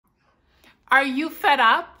Are you fed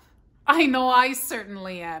up? I know I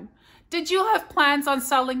certainly am. Did you have plans on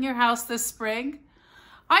selling your house this spring?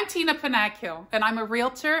 I'm Tina Panacchio, and I'm a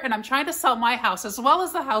realtor, and I'm trying to sell my house as well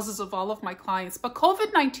as the houses of all of my clients. But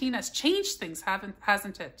COVID-19 has changed things,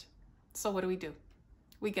 hasn't it? So what do?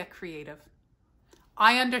 We get creative.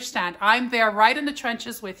 I understand. I'm there right in the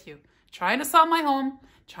trenches with you, trying to sell my home,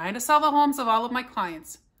 trying to sell the homes of all of my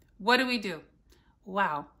clients. What do?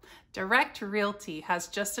 Wow. Direct Realty has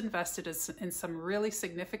just invested in some really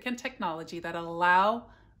significant technology that allow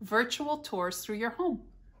virtual tours through your home.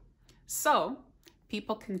 So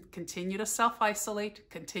people can continue to self-isolate,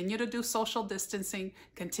 continue to do social distancing,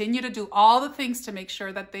 continue to do all the things to make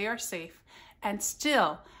sure that they are safe and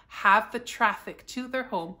still have the traffic to their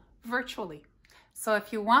home virtually. So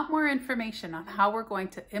if you want more information on how we're going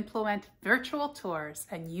to implement virtual tours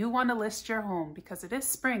and you want to list your home because it is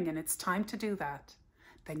spring and it's time to do that,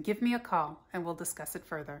 then give me a call and we'll discuss it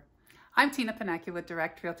further. I'm Tina Panacchio with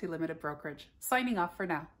Direct Realty Limited Brokerage, signing off for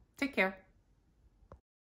now. Take care.